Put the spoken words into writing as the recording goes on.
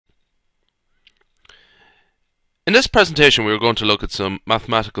In this presentation, we are going to look at some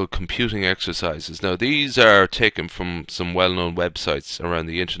mathematical computing exercises. Now, these are taken from some well-known websites around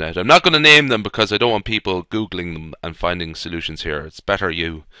the internet. I'm not going to name them because I don't want people Googling them and finding solutions here. It's better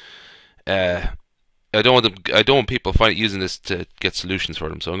you. I don't want people using this to get solutions for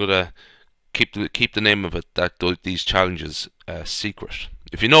them. So I'm going to keep the name of it, these challenges, secret.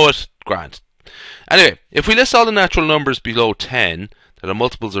 If you know it, grand. Anyway, if we list all the natural numbers below 10 that are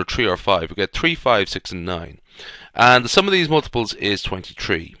multiples of 3 or 5, we get 3, 5, 6, and 9. And the sum of these multiples is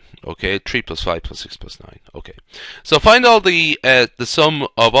 23. Okay, 3 plus 5 plus 6 plus 9. Okay, so find all the sum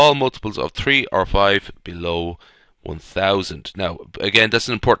of all multiples of 3 or 5 below 1000. Now, again, that's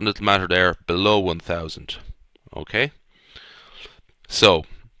an important little matter there, below 1000. Okay, so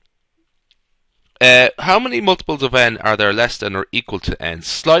how many multiples of n are there less than or equal to n?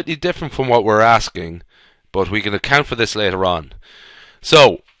 Slightly different from what we're asking, but we can account for this later on.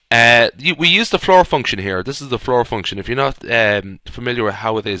 So we use the floor function here. This is the floor function. If you're not familiar with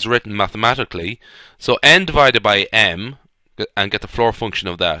how it is written mathematically, so n divided by m, and get the floor function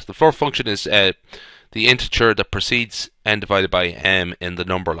of that. The floor function is the integer that precedes n divided by m in the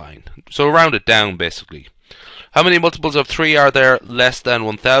number line. So round it down, basically. How many multiples of 3 are there less than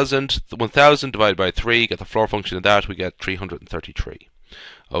 1000? 1000 divided by 3, get the floor function of that, we get 333.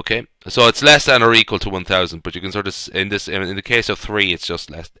 Okay, so it's less than or equal to 1000, but you can sort of, in the case of 3, it's just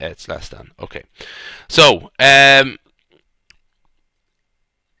less, it's less than. Okay, so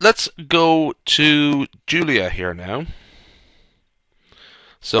let's go to Julia here now.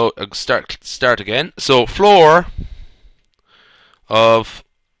 So start again. So floor of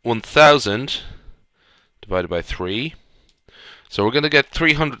 1000 divided by 3. So we're going to get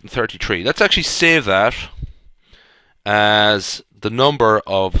 333. Let's actually save that as the number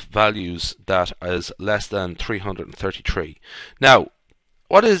of values that is less than 333. Now,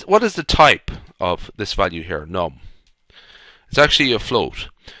 what is the type of this value here? Num. It's actually a float.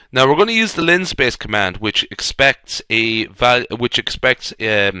 Now we're going to use the Linspace command, which expects an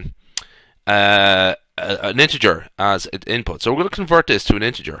integer as an input. So we're going to convert this to an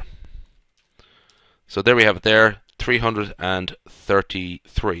integer. So there we have it there,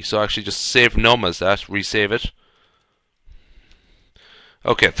 333. So actually just save num as that, resave it.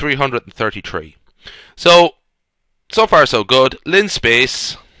 Okay, 333. So far so good.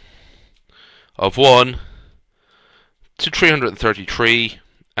 Linspace of 1 to 333,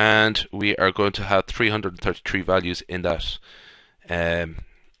 and we are going to have 333 values in that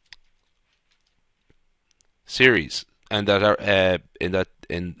series, and that are in that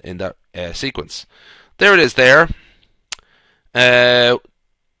sequence. There it is there. 4,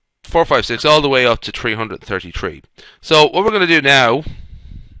 5, 6, all the way up to 333. So what we're going to do now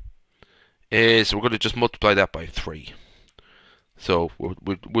is we're going to just multiply that by 3. So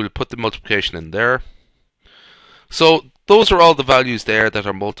we'll put the multiplication in there. So those are all the values there that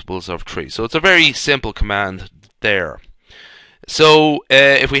are multiples of 3. So it's a very simple command there. So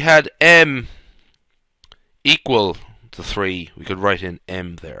if we had m equal to 3, we could write in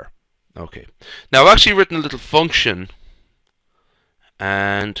m there. Okay. Now I've actually written a little function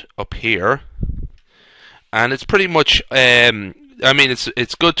and up here, and it's pretty much I mean,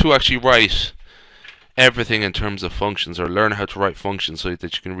 it's good to actually write everything in terms of functions, or learn how to write functions so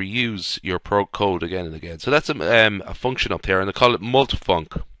that you can reuse your code again and again. So that's a function up there, and I call it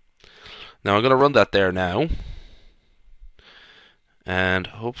multifunc. Now I'm going to run that there now, and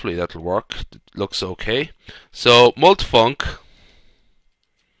hopefully that'll work. It looks okay. So multifunc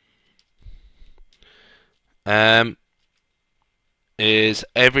is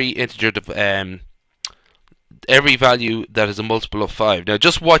every integer every value that is a multiple of 5. Now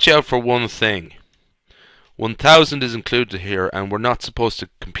just watch out for one thing. 1000 is included here, and we're not supposed to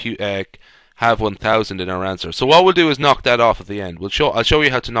have 1000 in our answer. So what we'll do is knock that off at the end. I'll show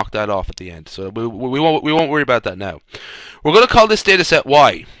you how to knock that off at the end. So we won't worry about that now. We're going to call this data set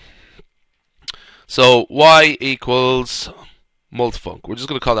y. So y equals multifunc. We're just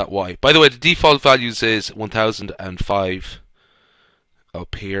going to call that y. By the way, the default values is 1005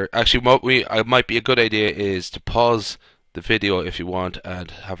 up here. Actually, what might be a good idea is to pause the video if you want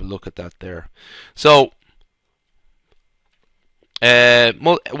and have a look at that there. So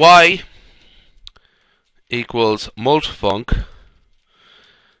y equals multifunc.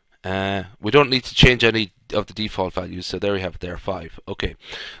 We don't need to change any of the default values, so there we have it there, 5. Okay,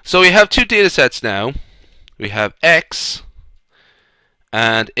 so we have two data sets now. We have x,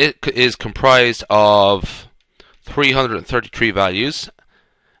 and it is comprised of 333 values,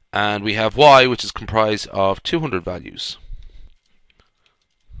 and we have y, which is comprised of 200 values.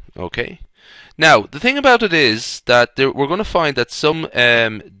 Okay, now the thing about it is that we're going to find that some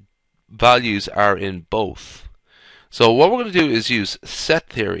values are in both. So what we're going to do is use set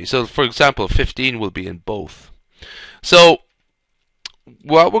theory. So for example, 15 will be in both. So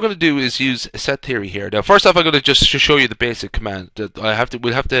what we're going to do is use set theory here. Now first off, I'm going to just show you the basic command that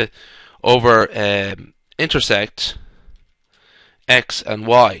we'll have to over intersect x and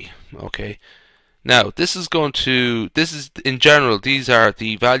y. Okay. Now this is in general, these are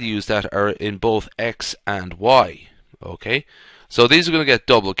the values that are in both x and y. Okay. So these are going to get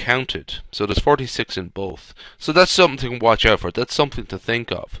double counted. So there's 46 in both. So that's something to watch out for. That's something to think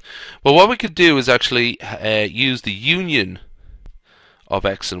of. But what we could do is actually use the union of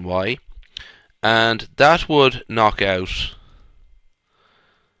x and y, and that would knock out.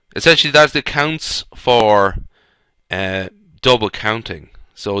 Essentially, that accounts for double counting.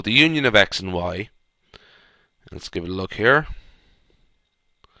 So the union of x and y. Let's give it a look here.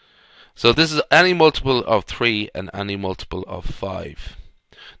 So this is any multiple of 3 and any multiple of 5.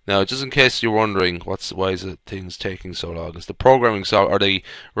 Now, just in case you're wondering why is things taking so long, it's the programming or the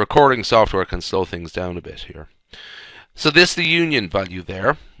recording software can slow things down a bit here. So this is the union value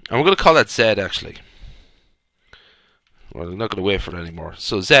there, and we're going to call that z actually. Well, I'm not going to wait for it anymore.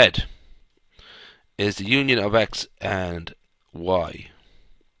 So z is the union of x and y.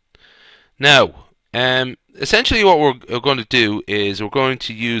 Now, essentially what we're going to do is we're going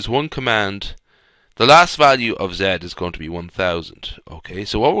to use one command. The last value of z is going to be 1000. Okay,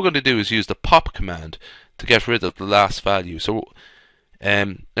 so what we're going to do is use the pop command to get rid of the last value. So,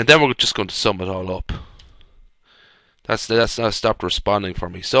 and then we're just going to sum it all up. That's not stopped responding for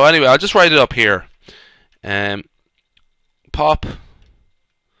me. So anyway, I'll just write it up here. Pop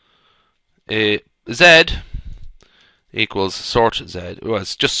z equals sort z. Well,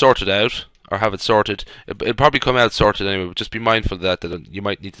 it's just sorted out, or have it sorted. It'll probably come out sorted anyway, but just be mindful of that you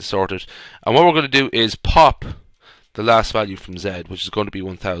might need to sort it. And what we're going to do is pop the last value from z, which is going to be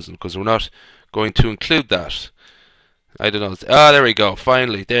 1000, because we're not going to include that. I don't know. Ah, there we go.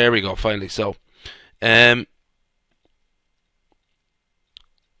 Finally, there we go. Finally, so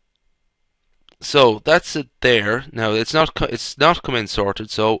so that's it there. Now it's not come in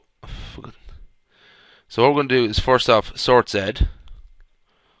sorted. So what we're going to do is first off sort z.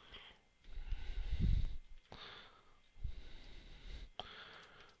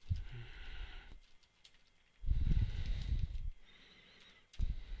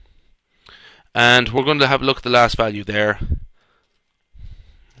 And we're going to have a look at the last value there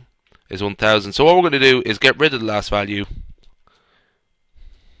is 1000. So what we're going to do is get rid of the last value,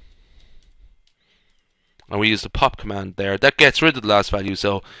 and we use the pop command there. That gets rid of the last value.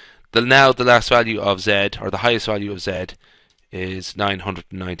 So now the last value of z, or the highest value of z, is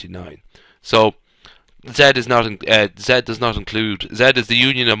 999. So z does not include. Z is the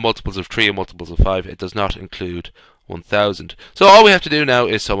union of multiples of 3 and multiples of 5. It does not include 1000. So all we have to do now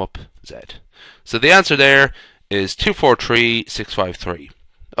is sum up z. So the answer there is 243653.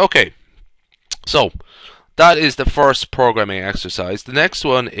 Okay, so that is the first programming exercise. The next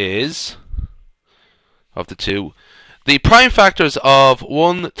one is, of the two, the prime factors of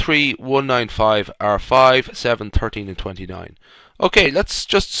 1, 3, 195 are 5, 7, 13, and 29. Okay, let's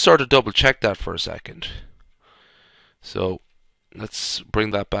just sort of double check that for a second. So let's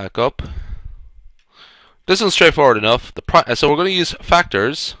bring that back up. This one's straightforward enough. So we're going to use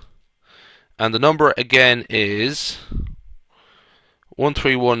factors. And the number again is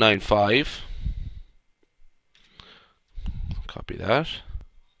 13195. Copy that.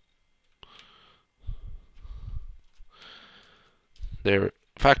 There,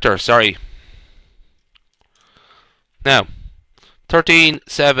 factor, sorry. Now, 13,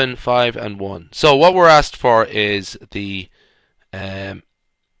 7, 5, and 1. So what we're asked for is the and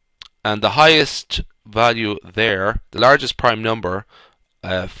the highest value there, the largest prime number,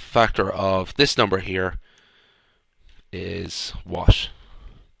 factor of this number here, is what?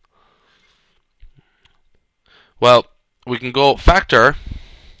 Well, we can go factor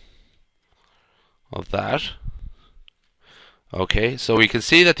of that. Okay, so we can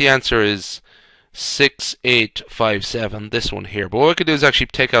see that the answer is 6857, this one here. But what we could do is actually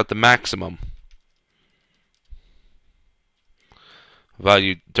take out the maximum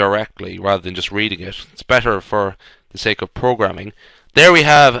value directly rather than just reading it. It's better for the sake of programming. There we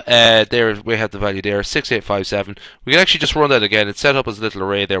have the value there, 6857. We can actually just run that again. It's set up as a little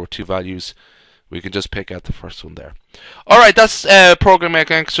array there with two values. We can just pick out the first one there. Alright, that's programming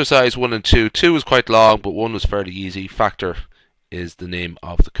exercise 1 and 2. 2 was quite long, but 1 was fairly easy. Factor is the name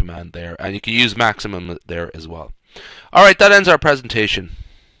of the command there. And you can use maximum there as well. Alright, that ends our presentation.